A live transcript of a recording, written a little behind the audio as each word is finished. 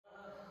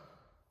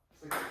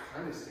It's like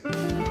kind of sticky.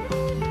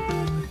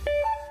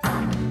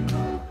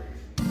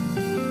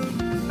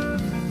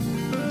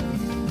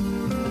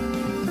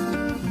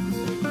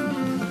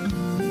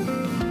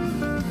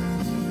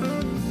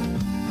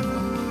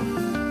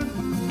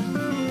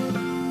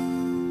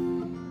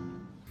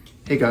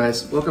 Hey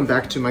guys, welcome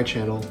back to my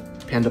channel,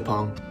 Panda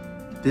Pong.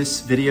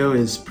 This video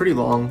is pretty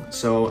long,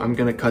 so I'm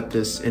gonna cut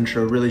this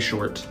intro really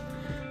short.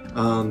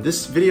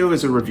 This video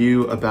is a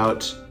review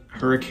about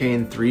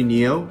Hurricane 3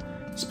 Neo.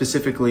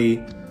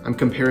 Specifically, I'm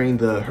comparing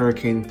the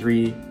Hurricane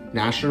 3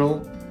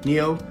 National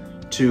Neo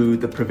to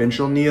the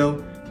Provincial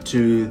Neo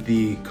to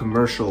the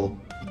Commercial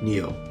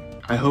Neo.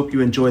 I hope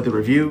you enjoy the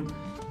review.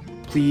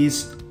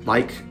 Please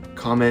like,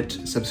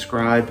 comment,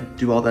 subscribe,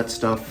 do all that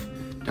stuff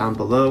down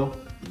below.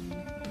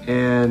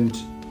 And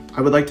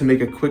I would like to make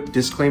a quick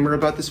disclaimer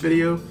about this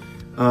video.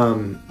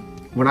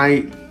 When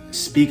I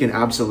speak in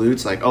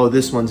absolutes, like, oh,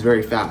 this one's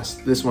very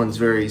fast, this one's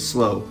very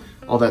slow,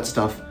 all that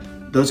stuff,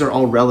 those are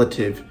all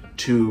relative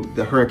to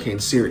the hurricane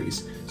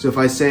series. So if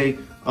I say,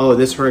 oh,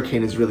 this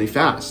hurricane is really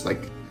fast,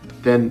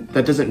 then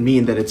that doesn't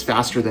mean that it's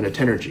faster than a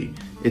Tenergy.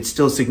 It's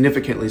still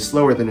significantly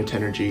slower than a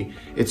Tenergy.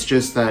 It's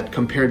just that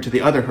compared to the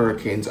other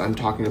hurricanes I'm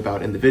talking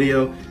about in the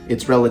video,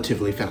 it's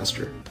relatively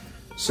faster.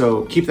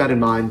 So keep that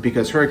in mind,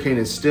 because Hurricane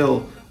is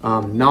still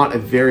not a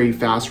very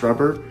fast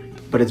rubber,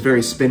 but it's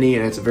very spinny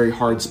and it's a very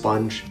hard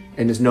sponge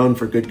and is known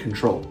for good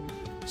control.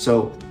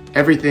 So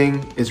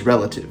everything is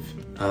relative.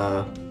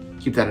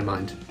 Keep that in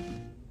mind.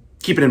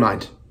 Keep it in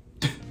mind.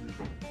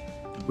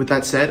 With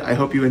that said, I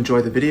hope you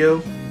enjoy the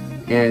video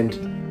and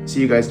see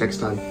you guys next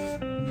time.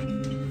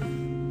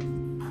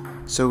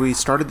 So we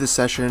started this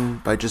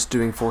session by just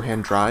doing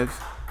forehand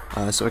drive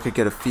so I could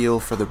get a feel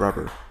for the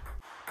rubber.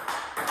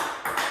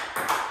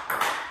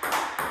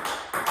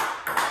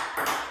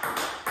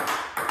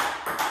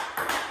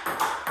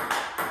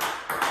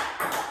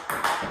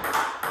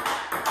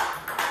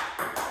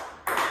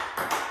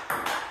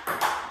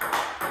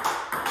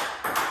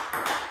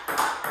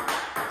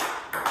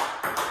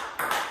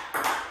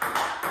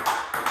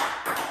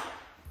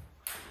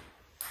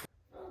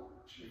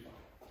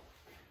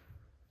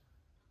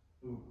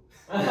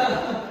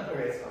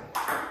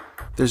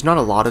 There's not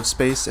a lot of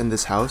space in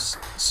this house,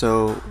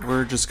 so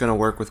we're just gonna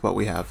work with what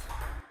we have.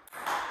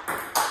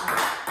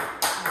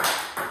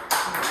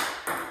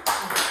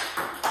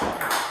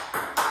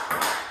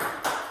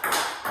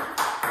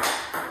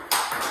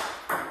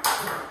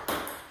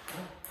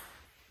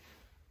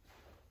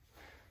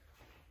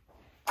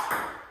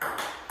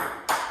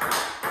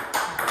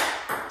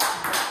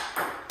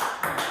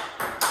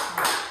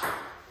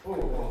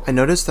 I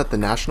noticed that the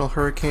National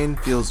Hurricane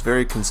feels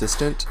very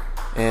consistent,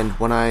 and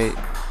when I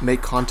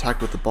make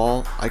contact with the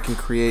ball, I can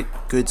create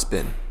good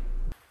spin.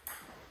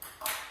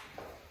 Okay,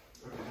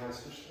 now I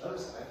switch to the other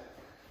side.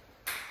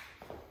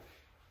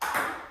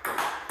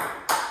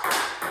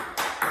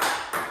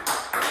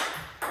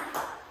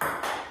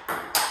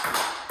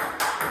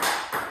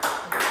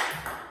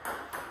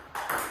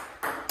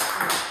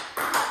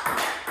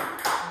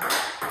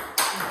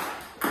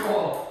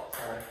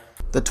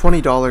 The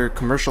 $20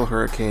 Commercial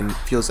Hurricane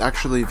feels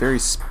actually very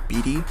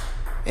speedy,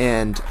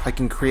 and I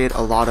can create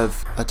a lot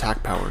of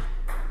attack power.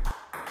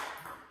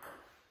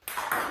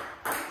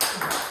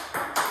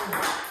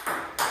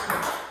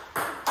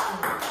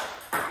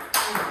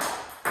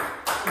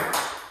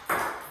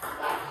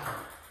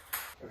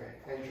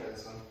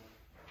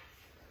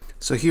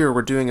 So here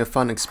we're doing a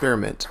fun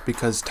experiment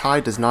because Ty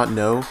does not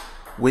know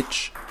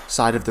which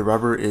side of the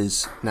rubber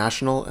is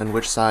national and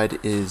which side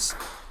is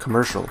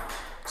commercial.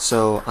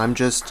 So I'm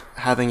just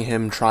having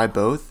him try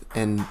both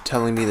and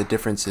telling me the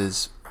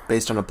differences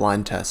based on a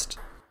blind test.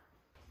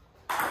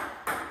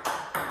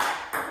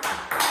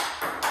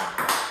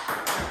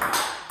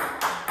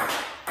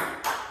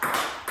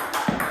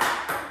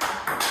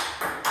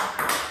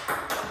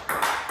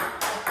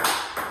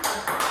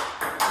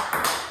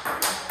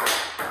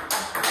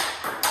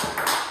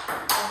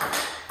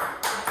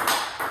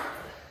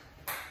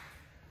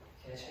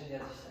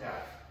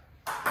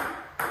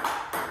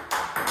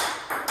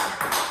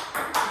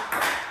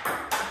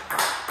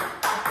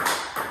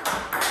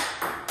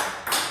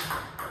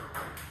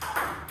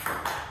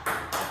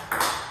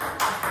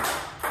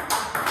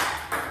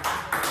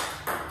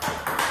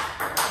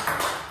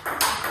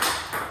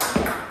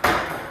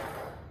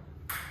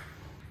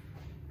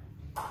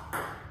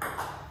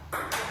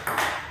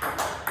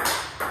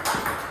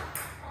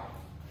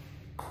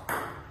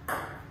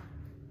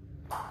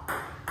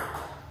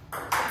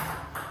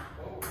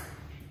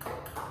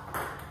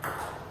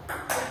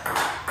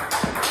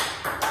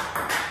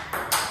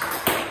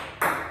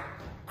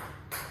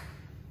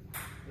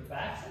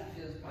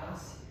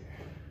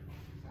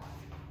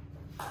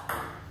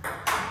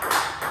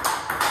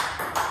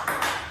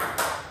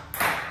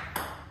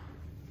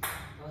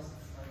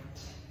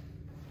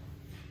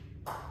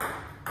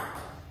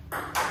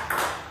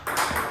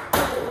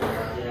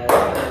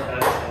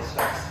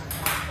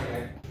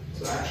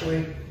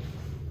 Actually,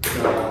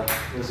 the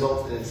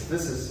result is,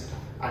 this is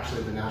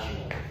actually the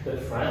national. The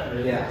front?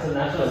 Really? Yeah. So the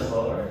national is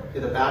lower?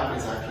 Yeah, the back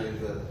is actually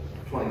the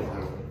 25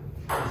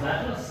 one.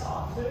 National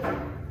softer?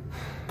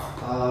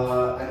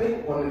 I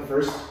think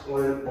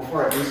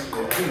before I used it, I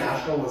think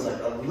National was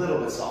like a little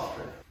bit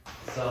softer.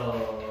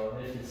 So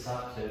if it's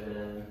softer,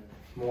 then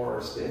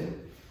more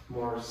spin,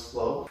 more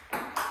slow.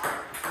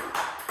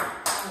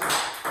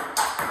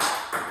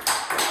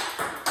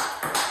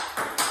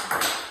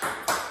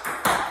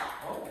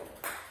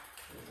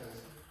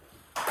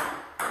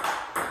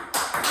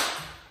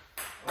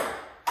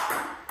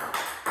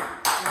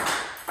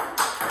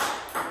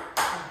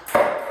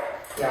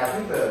 Yeah, I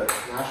think the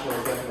National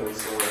is definitely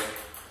slower.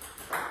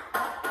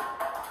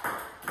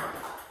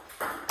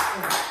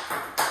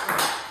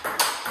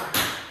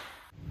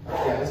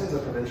 Yeah, this one's a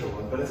Provincial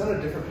one, but it's on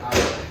a different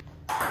pattern.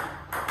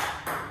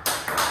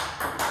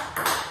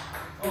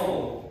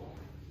 oh.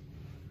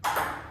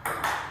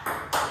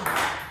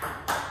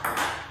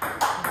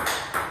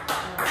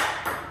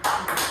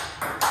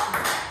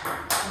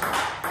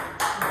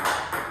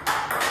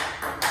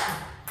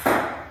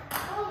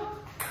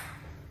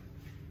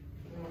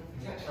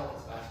 You can't tell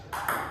it's faster.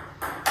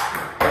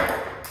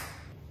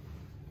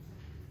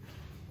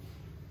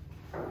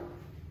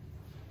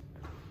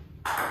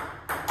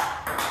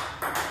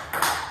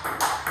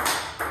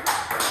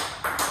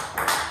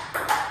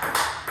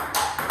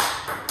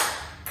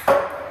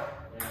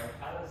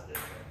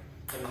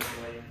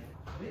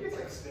 I think it's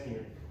like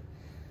spinnier.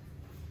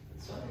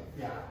 It's funny.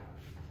 Yeah.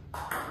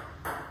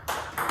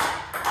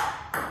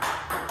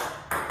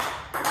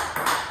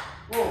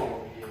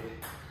 Whoa.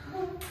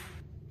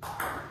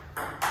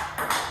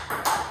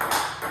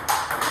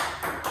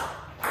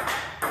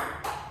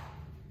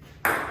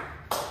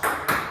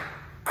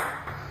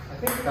 I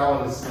think that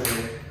one is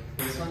spinnier.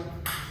 This one?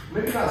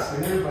 Maybe not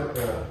spinnier, but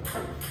the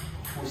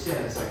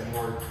Viscaria is like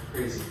more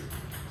crazy.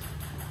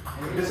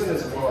 And this one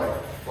is more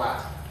like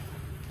flat.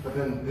 But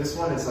then this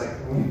one is like,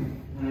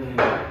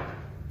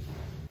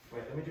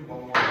 Wait, let me do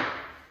one more.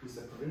 Who's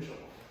the Provincial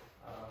one?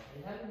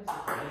 It happens to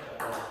Provincial.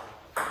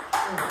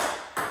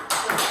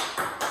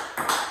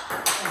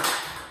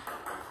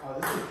 Oh,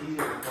 this is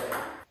easier to play.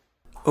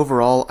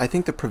 Overall, I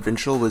think the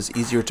Provincial was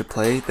easier to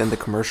play than the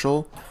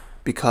Commercial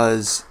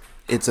because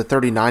it's a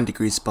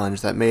 39-degree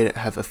sponge that may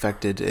have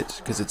affected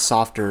it because it's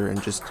softer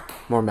and just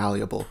more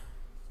malleable.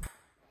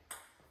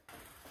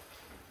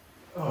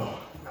 Oh,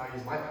 now I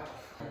use my paddle.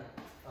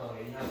 Oh,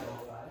 you have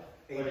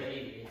 05? Or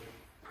 80?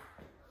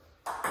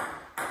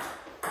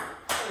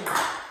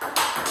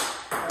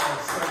 That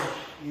was so much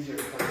easier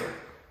to play.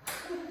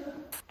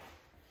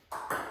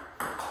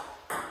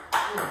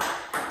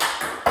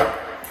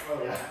 Oh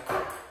yeah.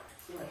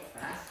 So much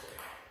faster.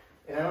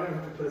 And I don't even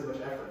have to put as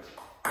much effort.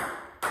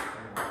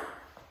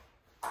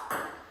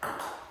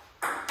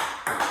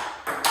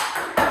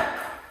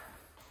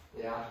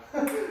 Yeah.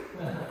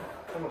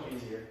 So much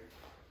easier.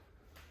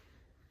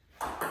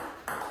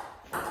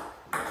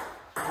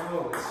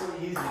 Oh, it's so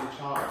easy to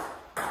chop.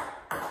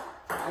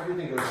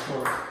 Everything goes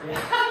short.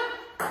 Yeah.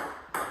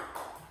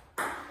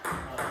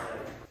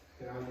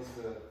 Can I use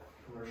the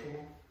Commercial?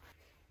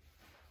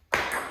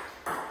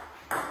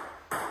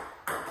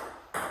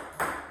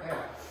 Yeah.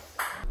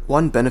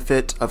 One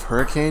benefit of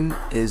Hurricane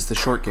is the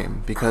short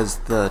game because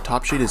the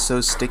top sheet is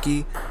so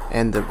sticky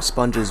and the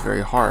sponge is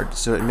very hard,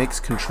 so it makes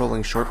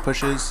controlling short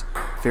pushes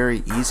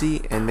very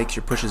easy and makes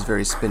your pushes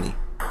very spinny.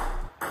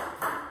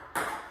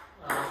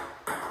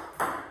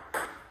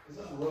 This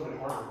is a little bit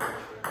harder to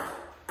push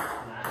there.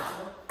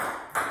 National?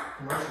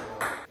 Commercial.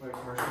 Wait,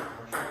 commercial.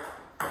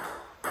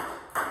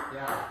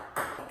 Yeah.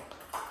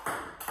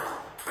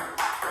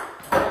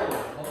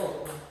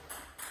 Oh.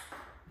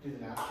 Do the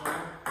National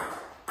one.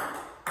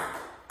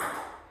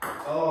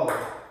 Oh.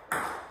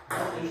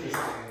 That's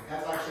interesting.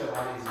 That's actually a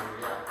lot easier,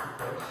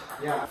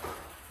 yeah. Yeah.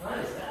 What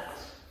is that?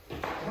 I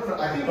don't know.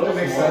 I think it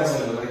makes sense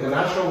to me. Like the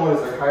National one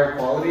is like higher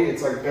quality.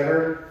 It's like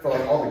better for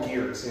like all the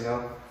gears, you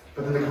know.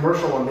 But then the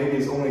Commercial one maybe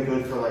is only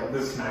good for like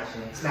this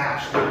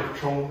smash, like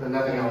control, and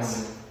nothing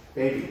else.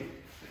 Maybe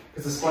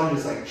because the sponge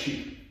is like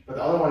cheap, but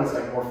the other one is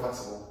like more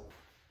flexible.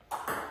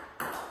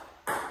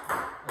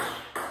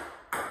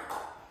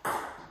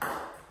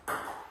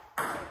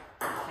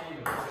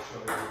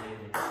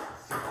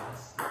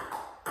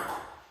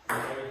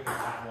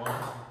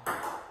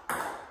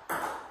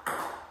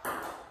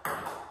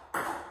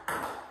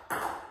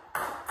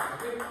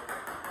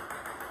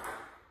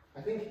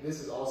 I think this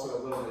is also a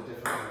little bit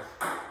different.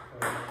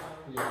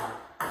 Yeah.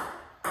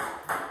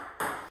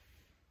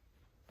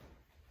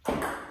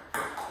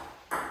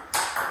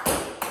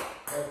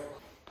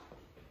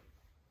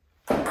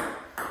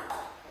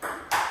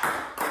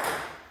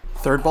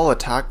 Third ball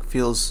attack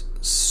feels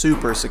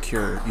super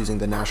secure using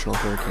the National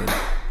Hurricane.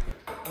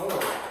 Oh,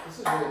 this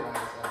is really nice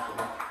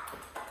actually.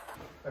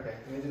 Okay,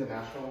 can we do the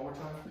National one more time?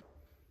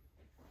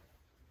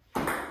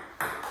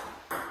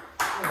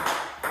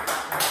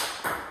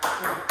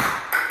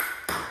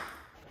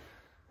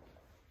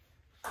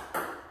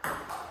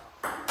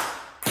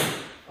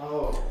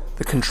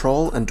 The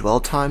control and dwell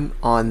time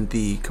on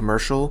the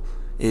Commercial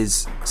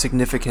is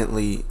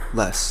significantly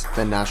less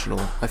than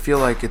National. I feel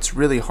like it's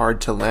really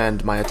hard to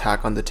land my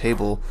attack on the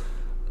table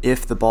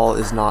if the ball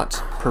is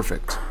not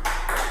perfect.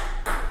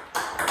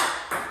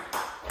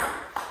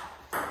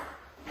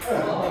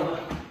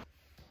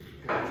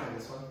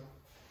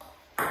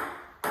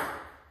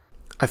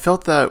 I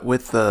felt that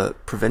with the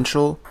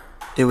Provincial,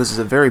 it was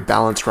a very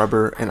balanced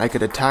rubber and I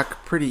could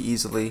attack pretty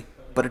easily,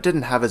 but it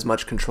didn't have as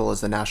much control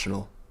as the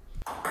National.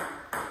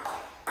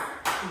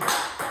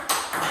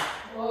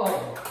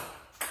 Whoa.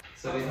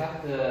 So we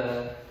have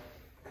the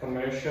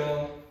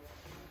Commercial,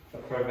 the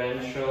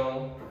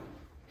Provincial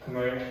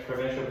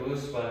Blue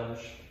Sponge,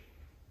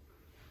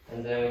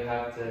 and then we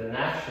have the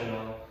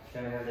National,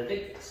 then we have the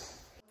Dictus.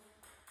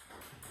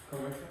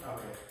 Commercial?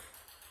 Okay.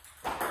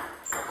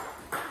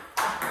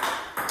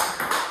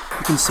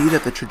 You can see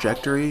that the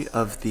trajectory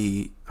of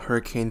the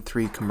Hurricane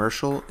 3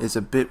 Commercial is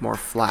a bit more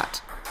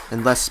flat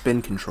and less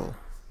spin control.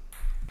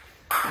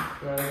 Now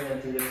we're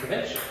going to do the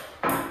Provincial.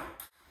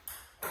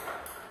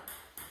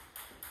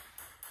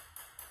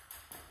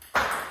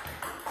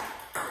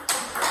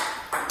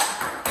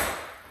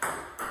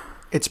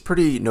 It's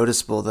pretty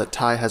noticeable that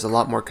Tai has a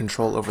lot more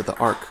control over the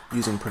arc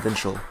using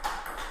Provincial.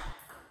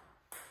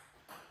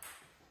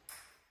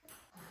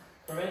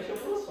 Provincial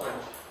Blue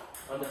Sponge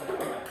on the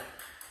Primorac.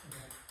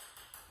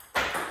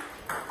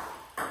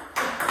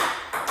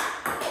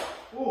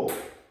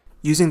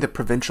 Using the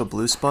Provincial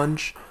Blue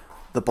Sponge,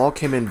 the ball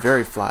came in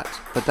very flat,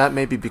 but that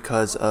may be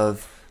because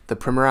of the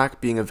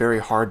Primorac being a very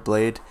hard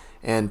blade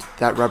and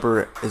that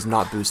rubber is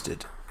not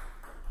boosted.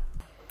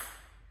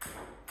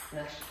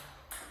 National.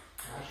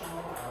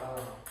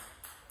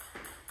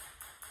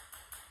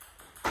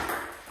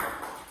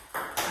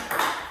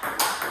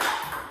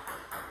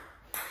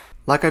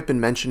 Like I've been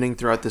mentioning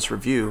throughout this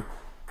review,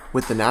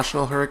 with the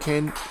National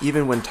Hurricane,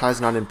 even when Tai's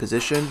not in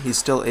position, he's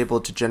still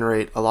able to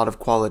generate a lot of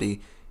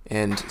quality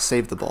and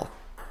save the ball.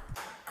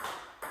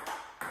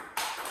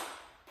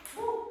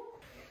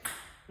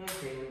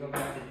 Okay, we go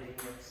back to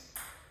Dictus.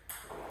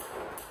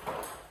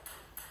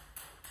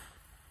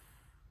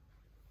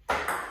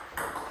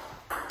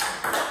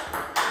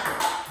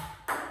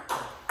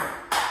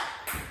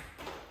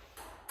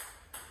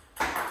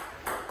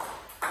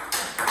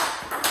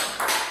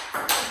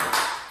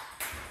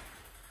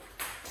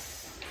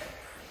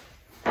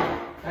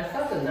 I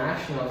thought the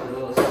National was a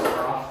little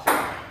softer,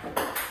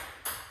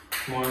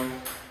 more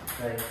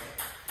like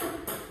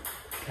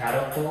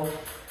catapult.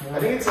 I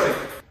think it's like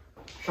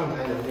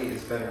Shanghai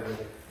is better than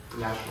the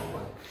National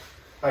one.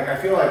 Like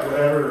I feel like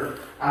whatever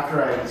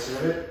after I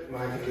serve it,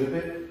 when I can loop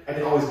it, I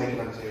can always make it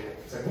on the table.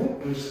 It's like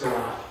whoop, and just go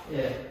out.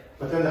 Yeah.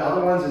 But then the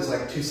other ones is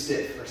like too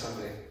stiff or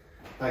something.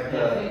 Like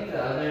I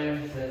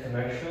think the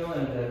Commercial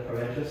and the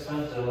Provincial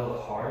sponge are a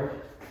little hard.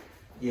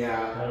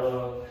 yeah. I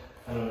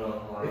don't know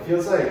why. It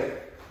feels like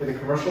the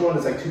Commercial one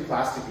is like too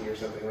plasticky or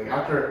something. Like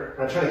after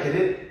when I try to hit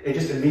it, it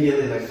just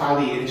immediately like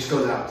finally it just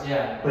goes out.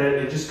 Yeah. But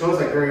it just goes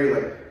like very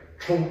like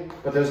chung,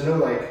 but there's no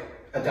like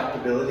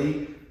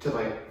adaptability to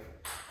like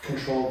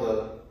control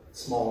the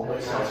small. The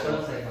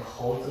National like it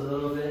holds a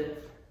little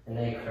bit and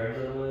then it curves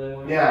a little bit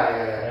more.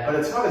 Yeah. But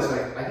it's not as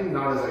like I think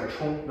not as like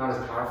chung, not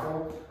as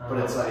powerful. But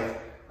it's like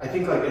I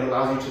think like it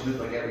allows you to loop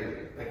like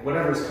everything. Like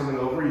whatever's coming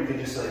over, you can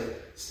just like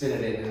spin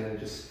it in and then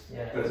just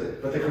goes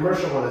it. But the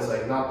Commercial one is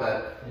like not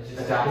that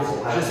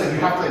adaptable. It's just like you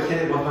have to like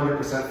hit it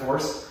 100%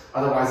 force,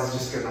 otherwise it's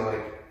just gonna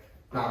like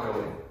not go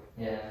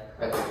in. Yeah.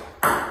 I think.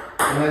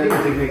 And I think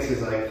the Big Mix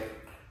is like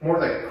more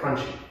like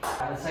crunchy.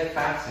 It's like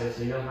faster,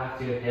 so you don't have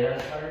to hit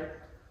as hard.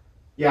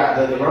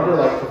 Yeah, the rubber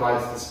like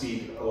provides the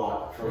speed a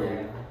lot for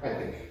Yeah. me, I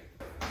think.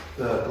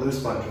 The Blue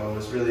Sponge one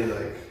was really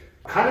like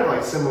kind of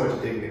like similar to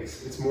Big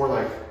Mix. It's more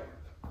like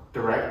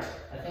direct.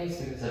 I think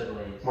it's a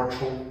blade. More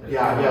chung.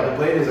 Yeah, the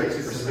blade is like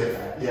super stiff.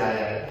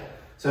 Yeah.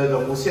 So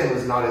the Wuxian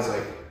was not as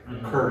like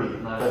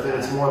curvy, but then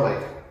it's more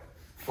like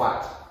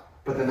flat.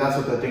 But then that's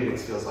what the Big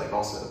Mix feels like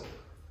also.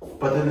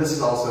 But then this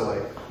is also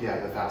like, yeah,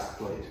 the fast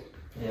blade.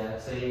 Yeah,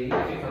 so if you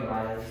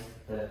combine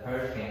the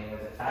Hurricane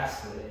with the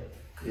fast blade,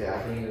 Yeah.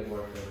 I think it would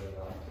work really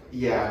well.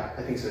 Yeah,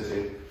 I think so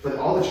too. But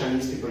all the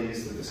Chinese people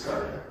use the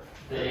Viscaria.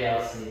 The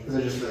ALC. Because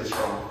they're just really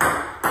strong.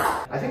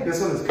 I think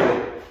this one is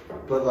good,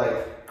 but like,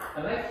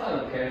 I like how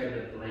it pairs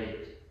with the blade.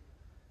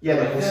 yeah,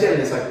 the Wuxian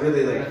is like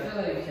really I like feel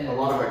like it can. a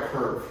lot of like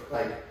curve,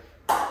 like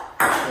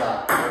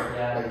that,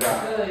 Yeah, like I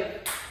that. feel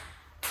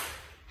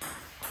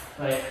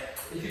like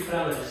if you put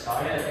on the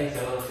Viscaria, I think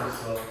it's a little too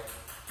slow.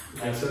 You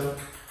think so?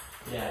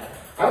 Yeah.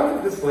 I don't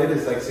think this blade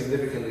is like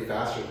significantly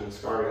faster than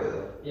Viscaria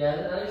though. Yeah,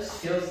 it just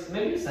feels,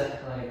 maybe it's like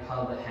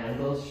how the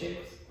handle's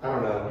shaped. I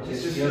don't know. It It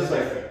just just feels feels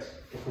like different.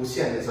 the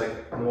Wuxian is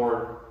like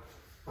more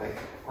like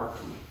archy.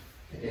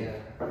 Yeah.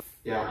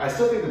 Yeah, I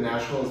still think the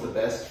National is the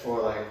best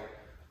for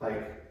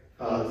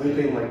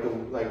looping like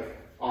the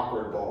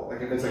awkward ball.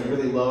 Like if it's like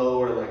really low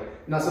or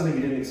like not something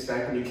you didn't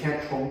expect and you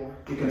can't chung,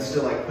 you can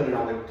still like put it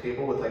on the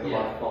table with like a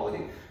lot of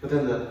quality. But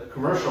then the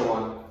Commercial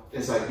one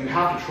is like you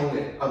have to chung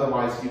it,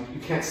 otherwise you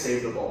can't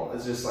save the ball.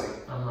 It's just like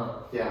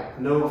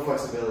no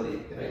flexibility.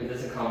 Like it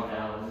doesn't calm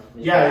down.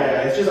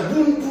 Yeah, it's just like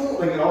boom, boom,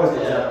 like it always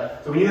goes Yeah.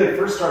 out. So when you like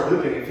first start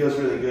looping, it feels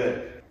really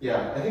good.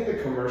 Yeah, I think the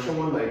Commercial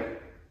one,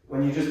 like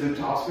when you just loop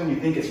topspin, you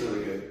think it's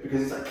really good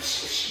because it's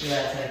like.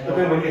 Yeah, it's like But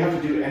then when you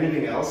have to do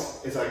anything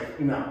else, it's like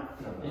no.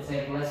 It's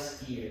like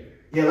less gear.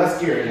 Yeah, less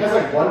gear. It has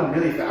like one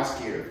really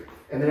fast gear,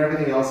 and then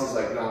everything else is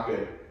like not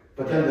good.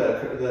 But then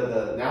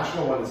the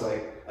national one is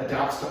like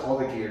adapts to all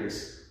the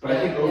gears. But I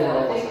think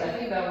overall, I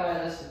think that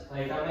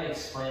might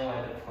explain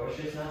why the push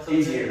is not so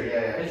easier. Good.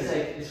 Yeah. It's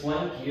like it's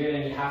one gear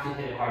and you have to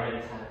hit it harder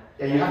every time.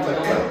 Yeah, you have to.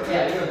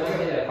 If you don't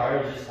hit it harder,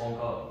 it just won't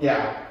go.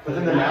 Yeah, but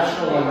then the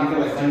national one, you can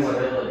like do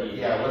whatever.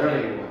 Yeah, whatever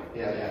you want.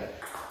 Yeah.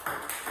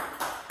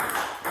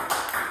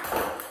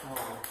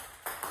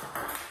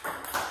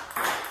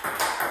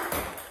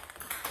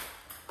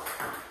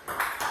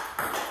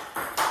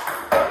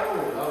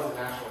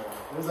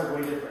 It was like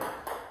way different.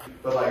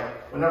 But like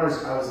whenever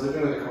I was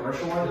living with a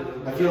commercial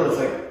one, I feel it's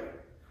like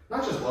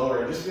not just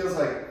lower, it just feels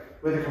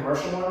like with a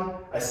commercial one,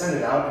 I send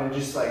it out and it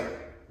just like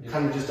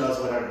kind of just does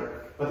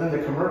whatever. But then the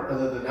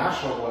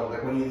national one,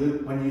 like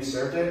when you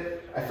served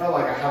it, I felt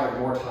like I had like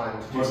more time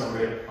to do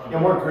something. Yeah,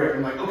 more grip.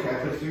 I'm like, okay, I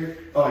put it here,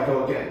 oh, I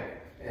go again,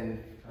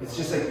 and it's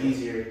just like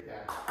easier.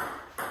 Yeah.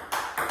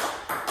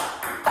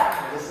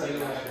 It's like a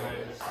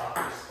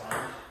softer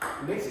sponge.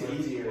 It makes it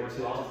easier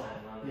to.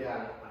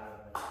 Yeah.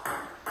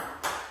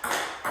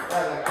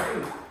 Yeah, like I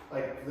can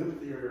like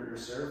loop your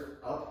serve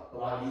up a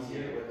lot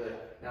easier with the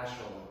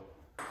national one.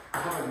 I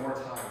have like more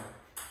time.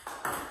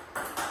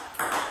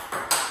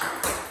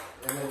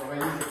 And then when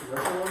I use the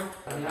commercial one,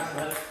 I mean that's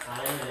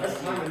less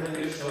time and then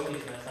you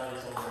showcase that's how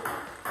it's over.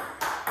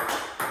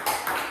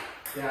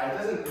 Yeah, it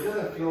doesn't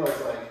feel as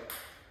like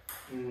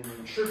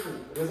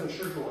it doesn't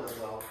trickle as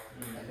well,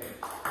 I think.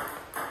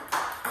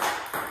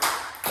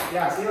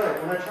 Yeah, see like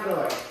when I try to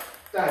like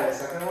die the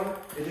second one,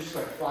 it just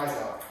like flies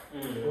out.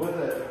 But with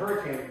the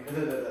hurricane,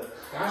 the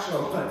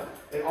national one,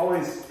 it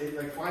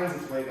like finds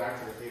its way back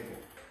to the table.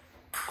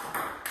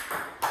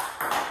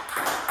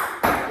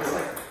 It's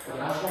like the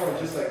national one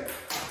just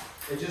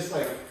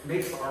like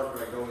makes the arc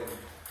like go in.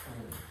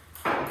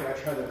 Okay, I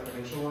try the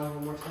provincial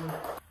one more time.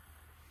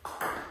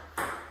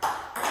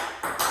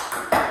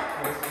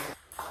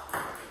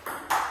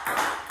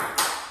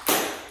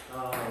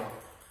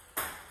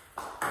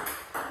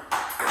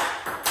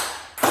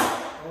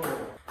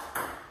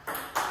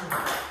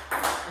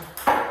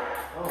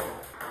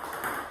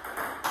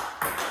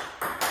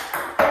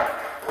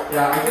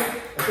 Yeah,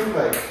 I think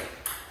like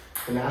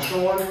the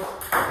national one,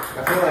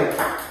 I feel like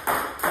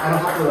I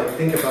don't have to like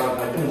think about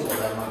my tools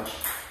that much.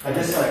 I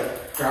just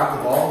like grab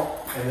the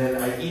ball and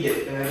then I eat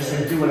it and I just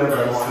like do whatever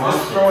I want. I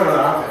just throw it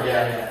out there.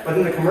 Yeah. But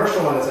then the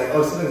commercial one, it's like,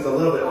 oh, something's a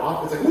little bit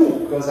off. It's like,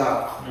 ooh, goes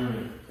out.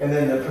 And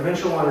then the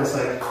provincial one is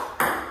like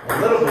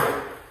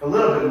a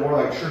little bit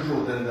more like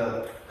trivial than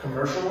the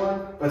commercial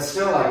one, but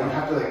still like you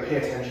have to like pay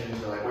attention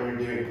to like what you're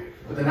doing.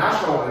 But the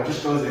national one, it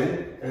just goes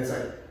in and it's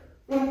like.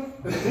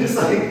 It's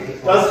like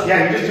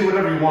you just do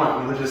whatever you want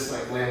and it'll just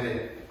like land in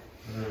it.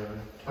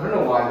 I don't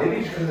know why,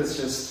 maybe because it's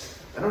just,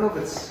 I don't know if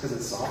it's because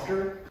it's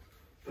softer,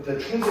 but the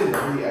transit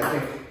really, I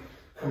think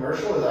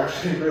commercial is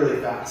actually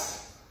really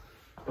fast,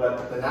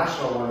 but the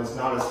national one is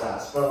not as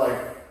fast. But like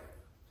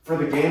for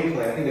the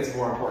gameplay, I think it's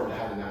more important to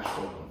have the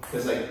national one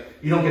because like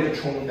you don't get to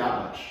trolling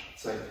that much.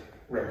 It's like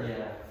rare.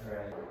 Yeah,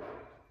 right.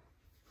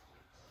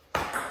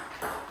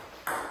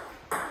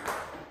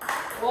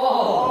 Whoa!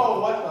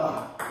 Oh, what the?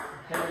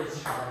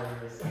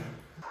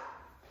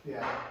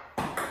 Yeah.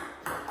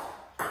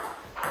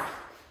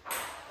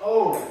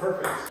 Oh,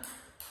 perfect.